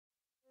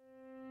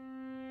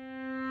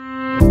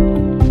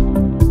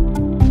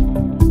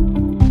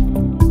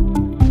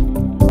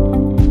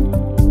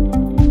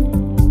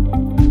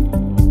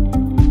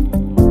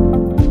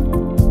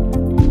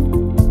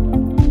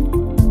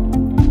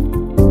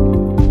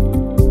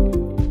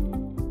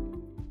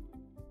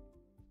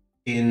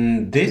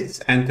this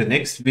and the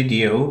next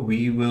video,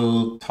 we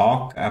will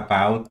talk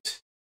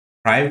about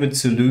private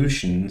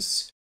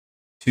solutions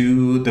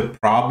to the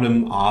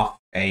problem of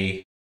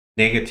a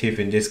negative,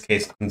 in this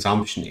case,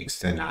 consumption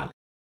externality.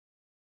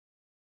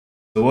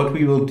 So what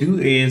we will do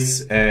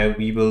is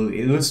we will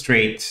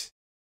illustrate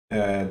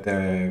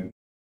the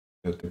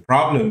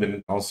problem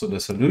and also the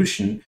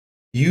solution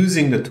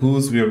using the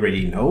tools we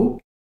already know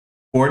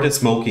for the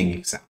smoking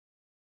example.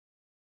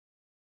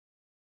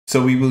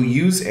 So we will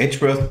use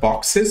Edgeworth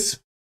boxes,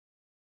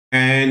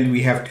 and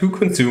we have two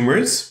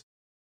consumers,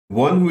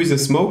 one who is a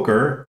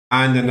smoker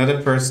and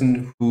another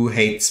person who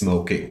hates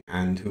smoking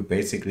and who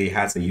basically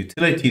has a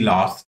utility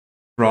loss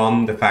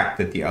from the fact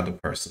that the other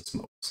person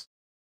smokes.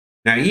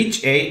 Now,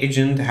 each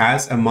agent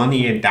has a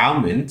money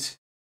endowment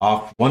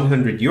of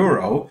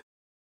 €100,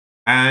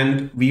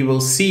 and we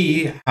will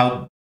see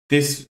how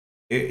this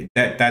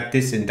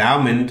this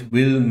endowment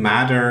will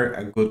matter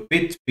a good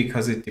bit,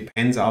 because it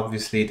depends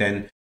obviously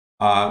then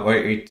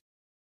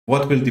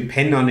what will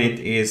depend on it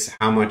is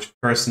how much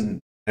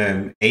person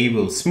A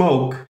will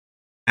smoke,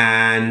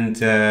 and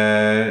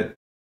the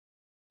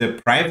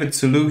private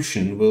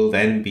solution will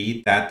then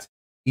be that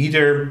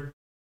either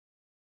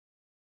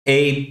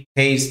A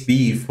pays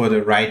B for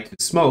the right to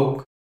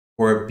smoke,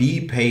 or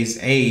B pays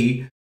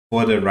A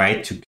for the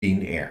right to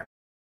clean air.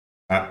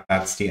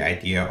 That's the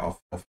idea of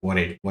what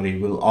it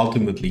will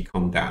ultimately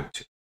come down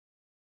to.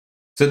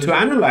 So to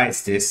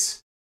analyze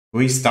this,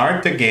 we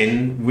start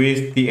again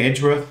with the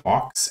Edgeworth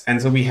box.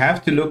 And so we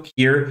have to look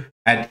here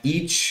at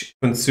each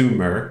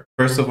consumer,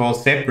 first of all,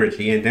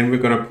 separately, and then we're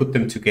going to put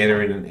them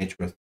together in an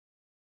Edgeworth box.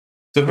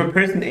 So for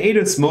person A,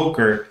 the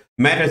smoker,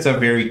 matters are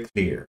very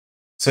clear.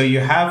 So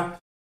you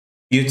have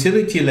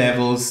utility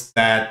levels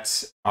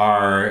that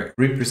are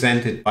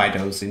represented by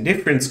those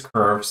indifference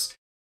curves.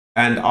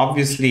 And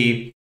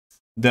obviously,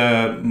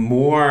 the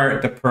more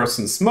the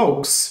person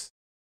smokes,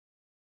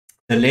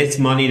 the less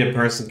money the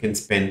person can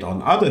spend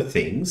on other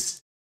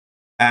things.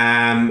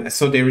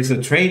 So there is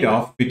a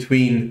trade-off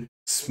between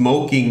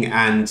smoking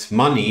and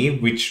money,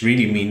 which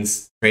really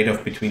means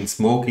trade-off between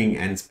smoking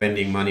and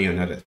spending money on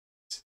other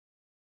things.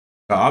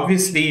 So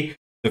obviously,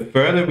 the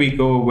further we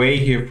go away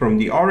here from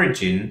the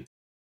origin,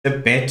 the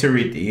better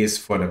it is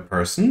for the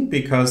person,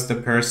 because the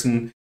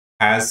person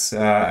has,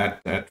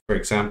 for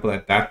example,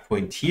 at that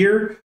point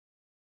here,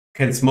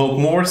 can smoke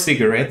more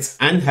cigarettes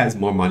and has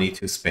more money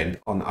to spend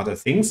on other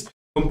things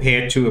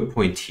compared to a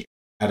point here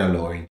at a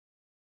lower end.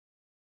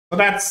 So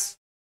that's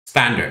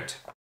standard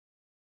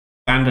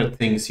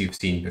things you've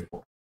seen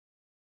before.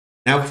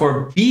 Now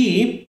for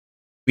B,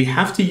 we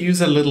have to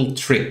use a little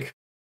trick,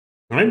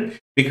 right?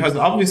 Because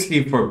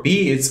obviously for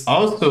B, it's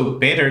also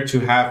better to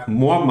have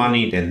more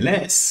money than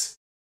less.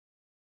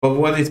 But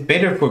what is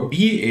better for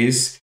B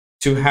is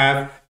to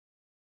have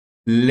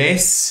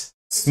less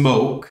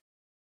smoke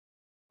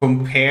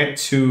compared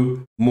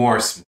to more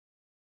smoke.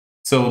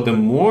 So the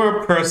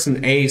more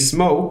person A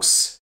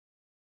smokes,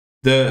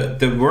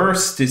 the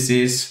worse this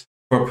is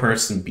for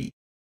person B.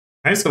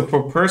 Okay, so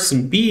for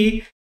person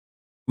B,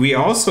 we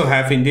also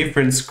have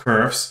indifference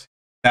curves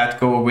that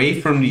go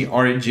away from the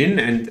origin,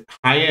 and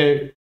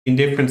higher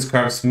indifference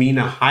curves mean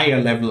a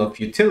higher level of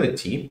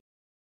utility.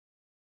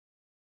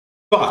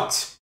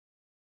 But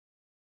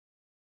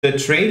the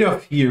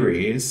trade-off here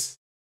is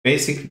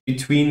basically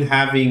between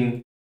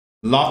having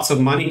lots of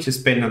money to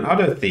spend on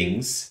other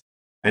things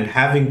and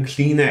having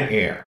cleaner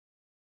air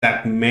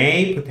that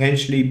may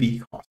potentially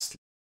be costly.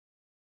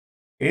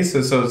 Okay,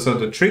 so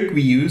the trick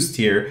we used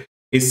here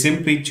is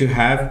simply to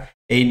have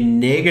a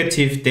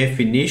negative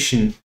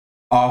definition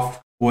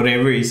of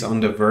whatever is on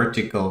the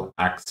vertical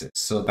axis,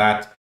 so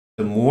that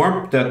the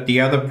more that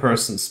the other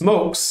person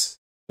smokes,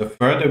 the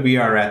further we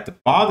are at the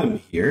bottom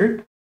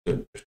here,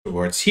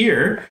 towards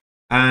here,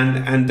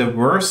 and the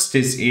worse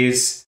this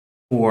is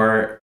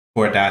for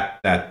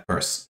that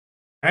person.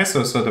 Okay,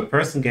 so the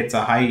person gets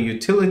a higher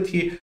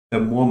utility, the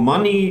more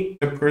money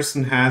the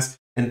person has,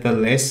 and the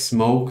less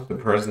smoke the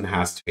person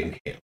has to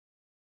inhale.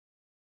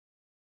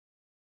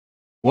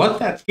 What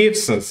that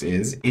gives us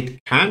is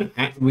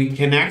we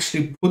can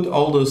actually put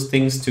all those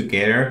things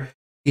together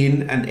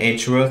in an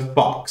Edgeworth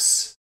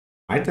box,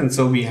 right? And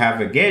so we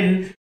have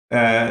again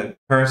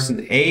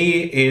person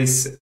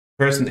A's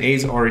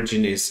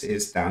origin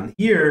is down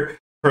here,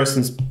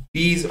 person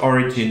B's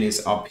origin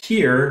is up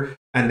here,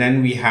 and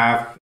then we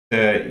have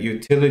the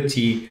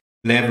utility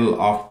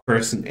level of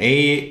person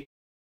A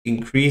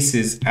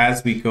increases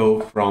as we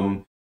go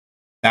from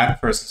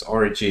that person's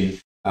origin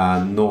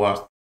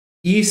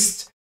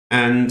northeast,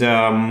 and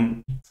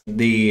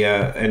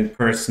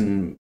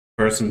person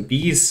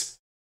B's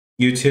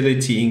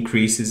utility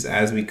increases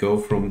as we go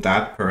from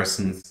that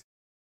person's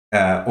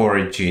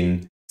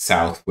origin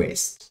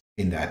southwest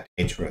in that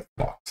Edgeworth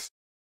box.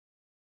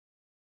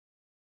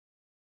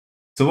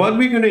 So what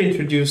we're going to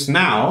introduce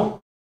now,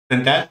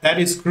 and that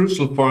is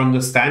crucial for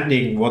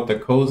understanding what the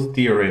Coase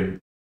theorem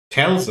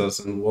tells us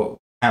and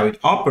how it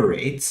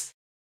operates,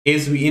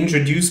 is we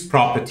introduce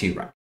property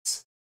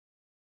rights.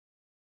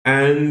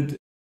 And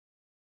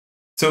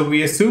so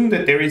we assume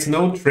that there is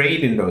no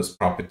trade in those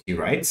property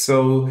rights.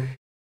 So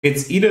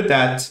It's either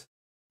that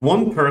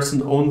one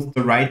person owns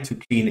the right to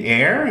clean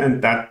air,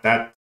 and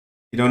that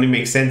it only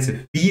makes sense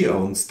if B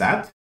owns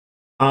that,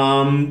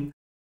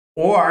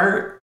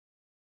 or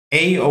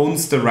A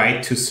owns the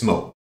right to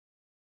smoke.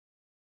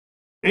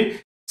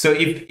 Okay? So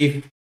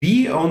if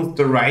B owns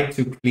the right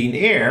to clean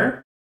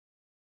air,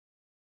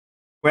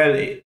 well,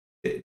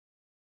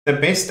 the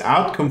best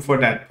outcome for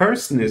that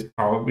person is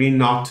probably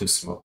not to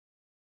smoke,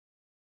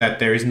 that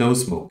there is no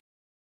smoke.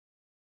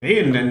 Okay?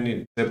 And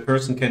then the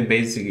person can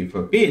basically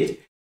forbid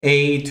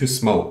A to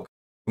smoke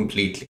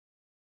completely.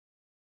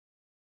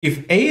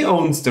 If A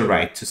owns the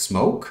right to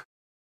smoke,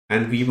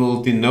 and we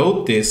will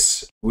denote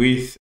this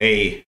with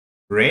a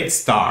red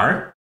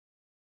star,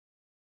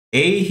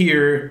 A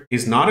here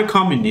is not a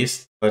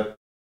communist, but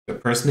the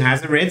person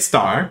has a red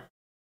star.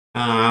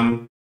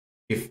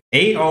 If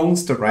A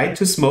owns the right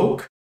to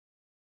smoke,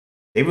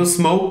 they will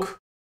smoke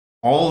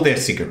all their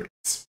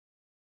cigarettes.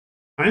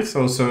 Right?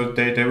 So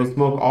they will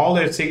smoke all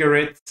their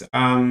cigarettes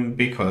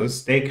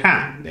because they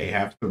can. They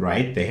have the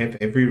right, they have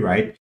every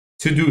right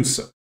to do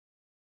so.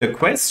 The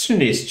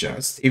question is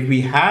just, if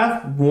we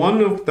have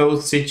one of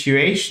those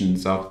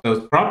situations of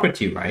those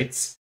property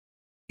rights,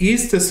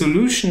 is the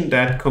solution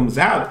that comes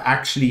out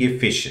actually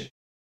efficient?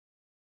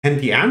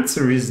 And the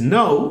answer is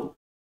no,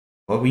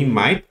 but we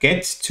might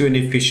get to an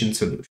efficient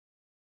solution.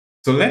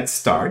 So let's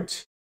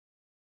start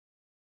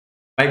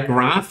by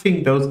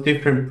graphing those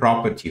different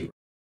property rights.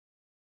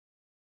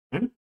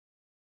 Okay?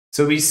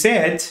 So we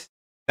said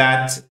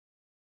that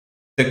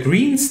the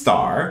green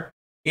star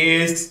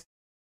is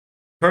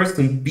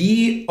person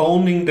B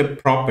owning the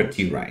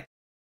property right.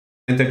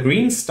 And the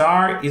green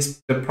star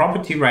is the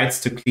property rights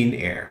to clean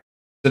air.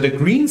 So the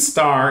green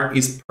star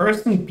is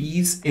person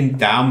B's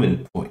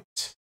endowment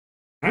point.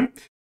 Okay?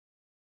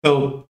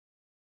 So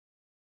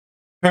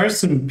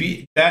person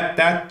B,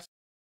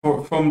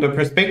 from the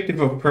perspective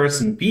of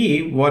person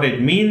B, what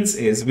it means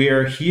is we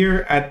are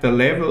here at the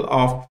level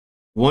of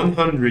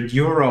 100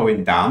 euro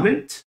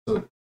endowment. So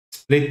it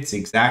splits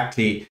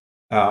exactly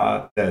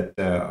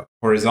the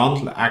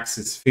horizontal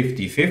axis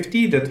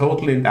 50-50. The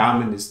total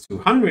endowment is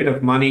 200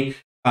 of money.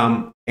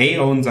 A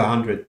owns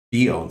 100,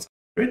 B owns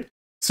 100.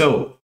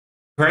 So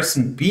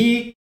person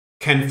B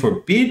can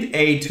forbid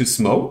A to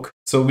smoke.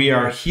 So we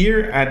are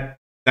here at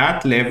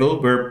that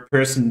level where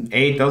person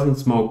A doesn't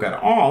smoke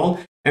at all,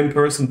 and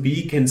person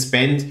B can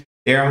spend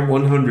their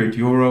 100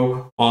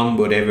 euro on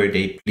whatever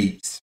they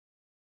please.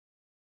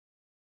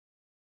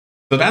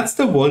 So that's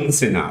the one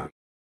scenario.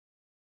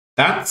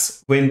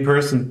 That's when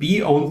person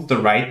B owns the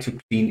right to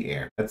clean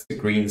air. That's the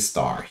green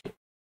star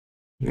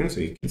here.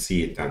 So you can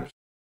see it down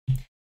here.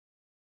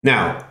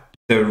 Now,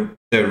 the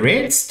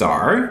red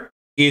star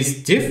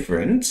is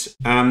different.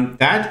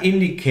 That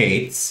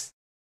indicates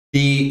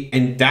the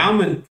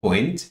endowment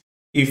point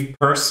if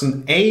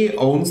person A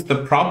owns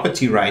the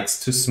property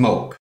rights to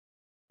smoke.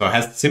 So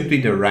has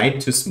simply the right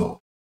to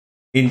smoke.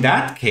 In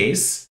that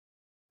case,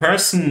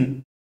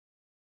 person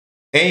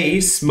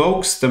A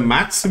smokes the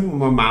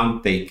maximum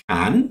amount they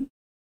can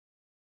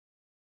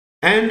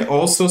and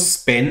also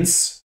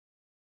spends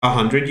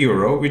 100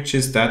 euro, which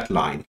is that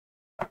line.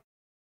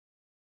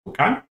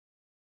 Okay?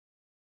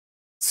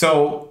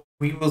 So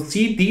we will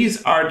see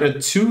these are the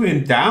two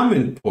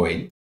endowment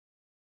points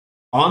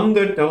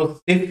under those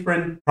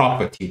different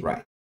property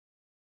rights.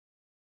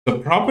 The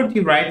property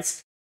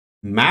rights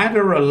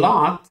matter a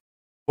lot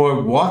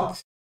for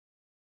what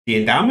the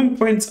endowment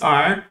points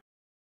are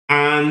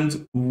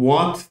and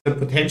what the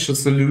potential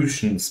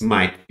solutions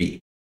might be.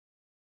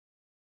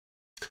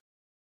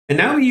 And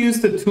now we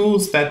use the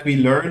tools that we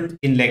learned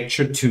in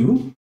lecture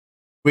 2,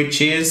 which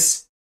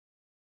is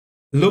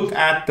look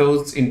at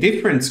those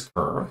indifference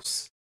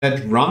curves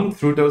that run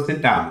through those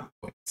endowment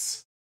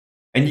points.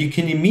 And you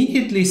can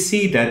immediately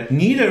see that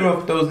neither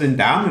of those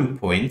endowment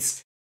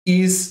points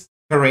is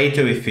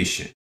Pareto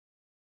efficient.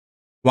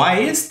 Why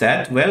is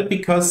that? Well,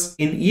 because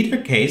in either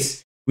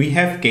case, we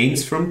have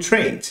gains from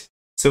trade.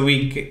 So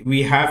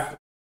we have,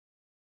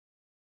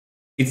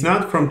 it's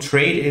not from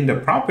trade in the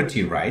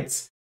property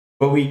rights,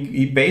 but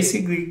we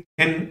basically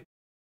can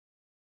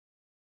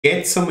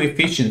get some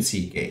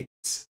efficiency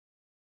gains.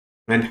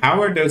 And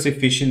how are those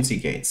efficiency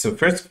gains? So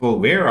first of all,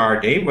 where are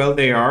they? Well,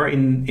 they are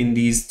in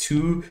these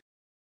two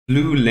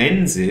blue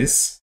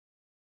lenses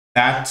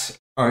that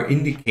are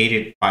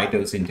indicated by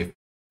those indifference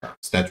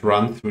curves that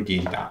run through the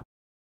endowment.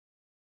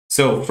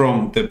 So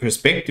from the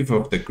perspective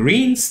of the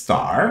green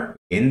star,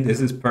 and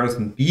this is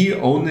person B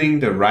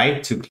owning the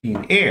right to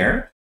clean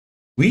air,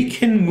 we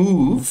can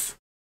move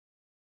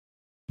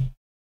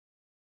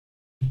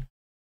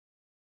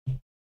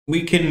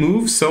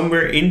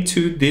somewhere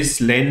into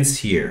this lens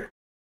here.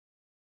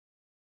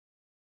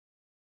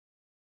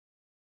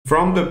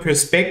 From the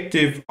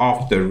perspective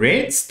of the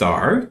red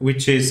star,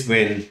 which is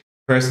when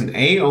person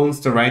A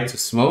owns the right to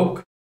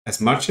smoke as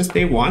much as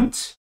they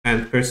want,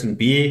 and person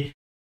B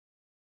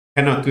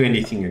cannot do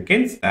anything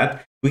against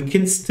that, we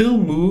can still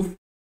move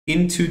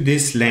into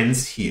this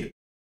lens here.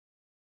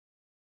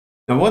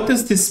 Now, what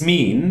does this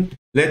mean?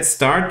 Let's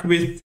start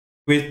with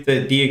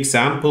the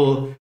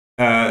example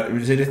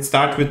let's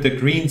start with the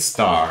green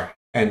star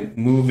and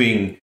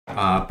moving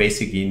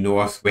basically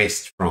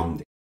northwest from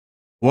there.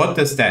 What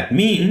does that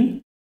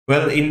mean?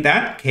 Well, in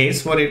that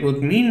case, what it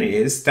would mean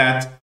is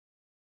that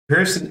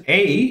person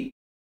A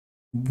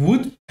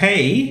would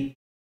pay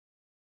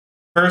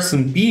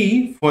person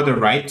B for the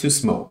right to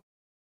smoke.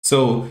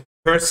 So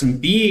person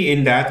B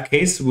in that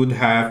case would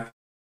have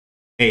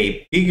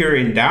a bigger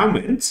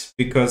endowment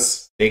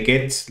because they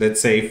get, let's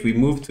say, if we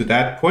move to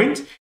that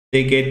point,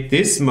 they get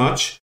this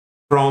much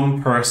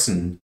from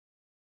person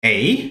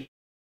A,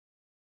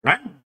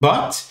 right?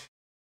 But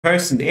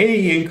person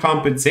A in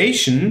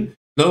compensation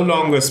no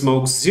longer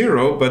smokes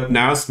 0, but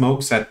now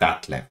smokes at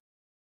that level.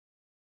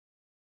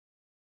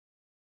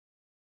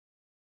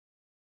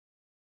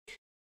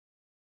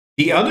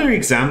 The other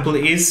example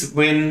is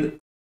when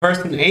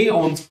person A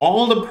owns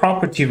all the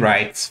property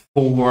rights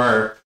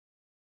for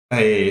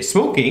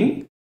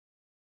smoking,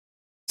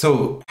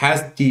 so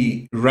has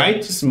the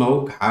right to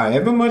smoke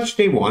however much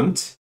they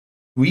want.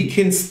 We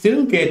can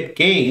still get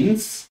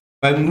gains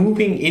by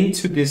moving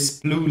into this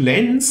blue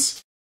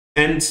lens.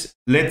 And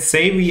let's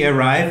say we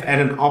arrive at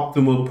an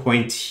optimal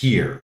point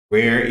here,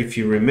 where if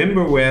you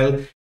remember well,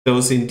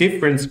 those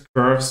indifference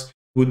curves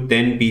would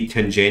then be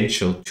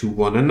tangential to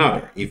one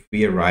another if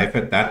we arrive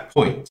at that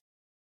point.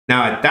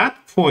 Now, at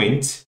that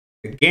point,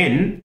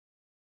 again,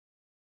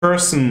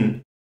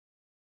 person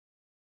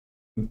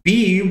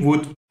B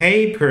would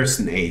pay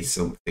person A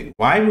something.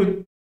 Why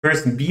would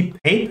person B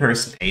pay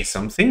person A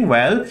something?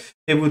 Well,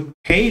 they would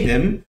pay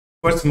them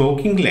for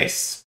smoking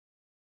less,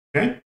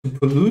 okay? To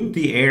pollute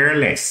the air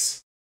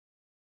less,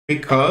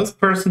 because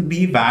person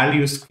B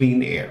values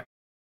clean air.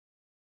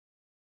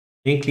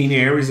 And clean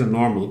air is a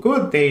normal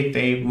good.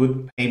 They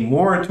would pay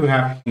more to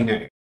have clean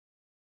air.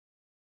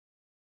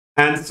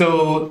 And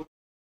so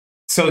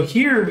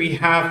here we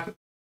have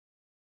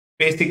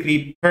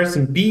basically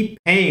person B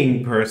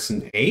paying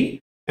person A,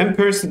 and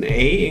person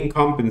A in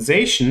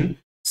compensation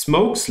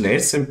smokes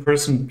less, and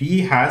person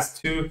B has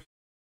to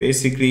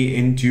basically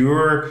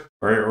endure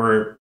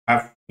or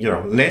have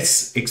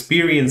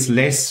experience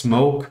less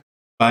smoke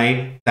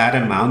by that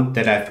amount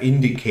that I've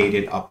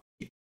indicated up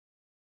here.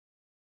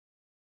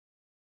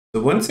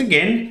 So once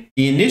again,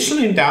 the initial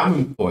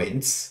endowment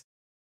points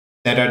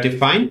that are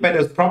defined by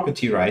those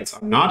property rights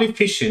are not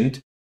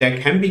efficient. There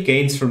can be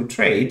gains from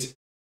trade.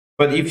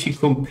 But if you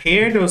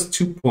compare those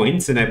 2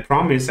 points, and I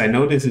promise, I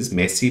know this is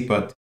messy,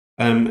 but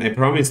I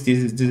promise this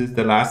is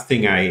the last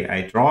thing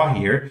I draw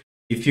here.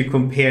 If you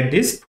compare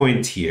this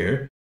point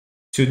here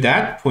to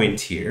that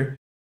point here,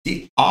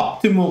 the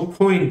optimal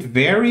point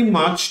very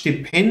much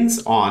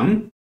depends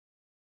on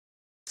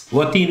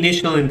what the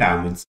initial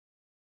endowments are.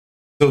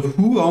 So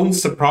who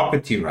owns the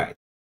property right?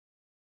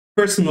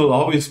 The person will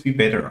always be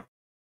better off.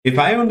 If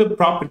I own the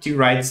property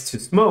rights to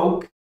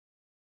smoke,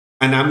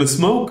 and I'm a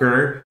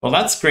smoker, well,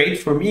 that's great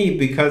for me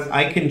because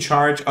I can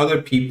charge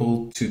other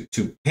people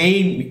to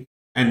pay me.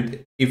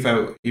 And if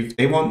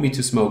they want me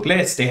to smoke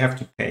less, they have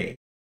to pay.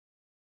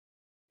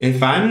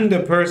 If I'm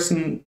the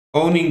person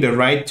owning the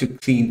right to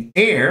clean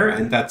air,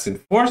 and that's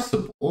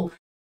enforceable,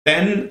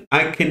 then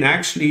I can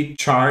actually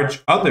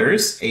charge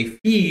others a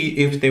fee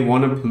if they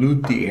want to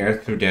pollute the air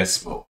through their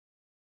smoke.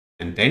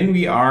 And then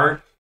we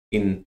are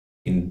in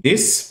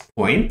this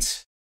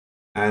point.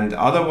 And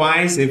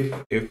otherwise,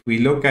 if we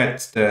look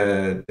at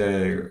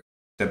the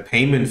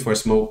payment for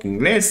smoking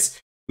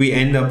less, we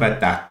end up at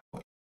that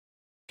point.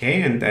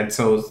 Okay, and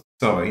so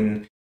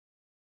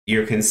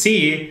you can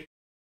see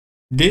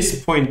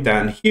this point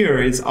down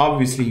here is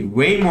obviously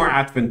way more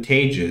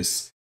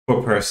advantageous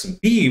for person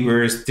B,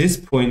 whereas this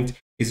point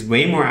is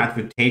way more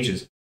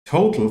advantageous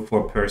total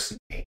for person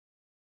A.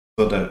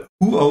 So the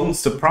who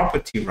owns the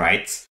property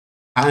rights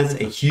has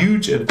a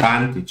huge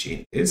advantage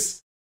in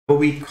this. But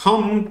we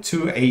come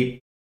to a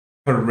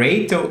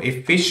Pareto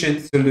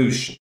efficient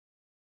solution.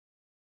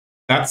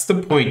 That's the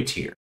point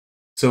here.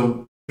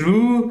 So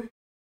through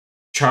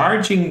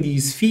charging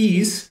these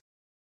fees,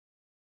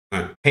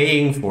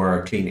 paying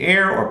for clean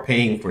air or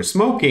paying for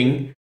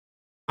smoking,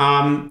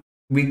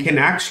 we can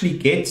actually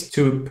get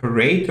to a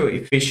Pareto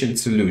efficient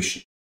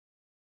solution.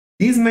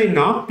 These may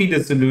not be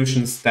the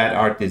solutions that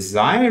are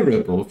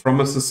desirable from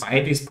a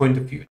society's point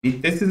of view.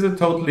 This is a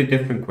totally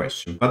different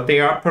question, but they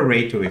are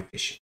Pareto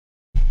efficient.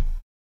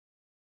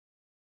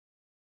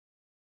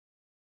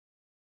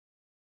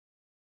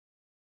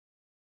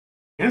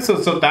 Yeah,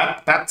 so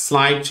that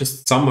slide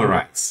just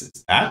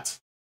summarizes that.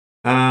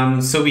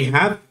 So we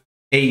have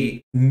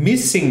a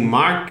missing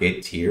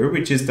market here,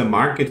 which is the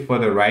market for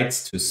the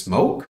rights to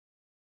smoke.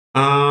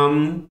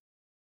 But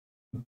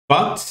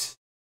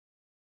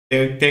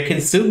there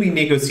can still be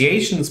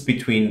negotiations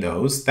between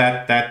those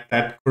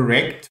that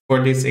correct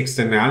for this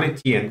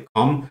externality and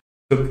come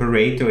to a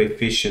Pareto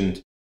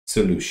efficient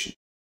solution.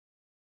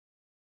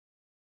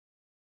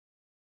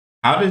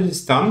 How this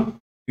is done,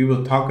 we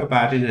will talk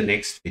about in the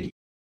next video.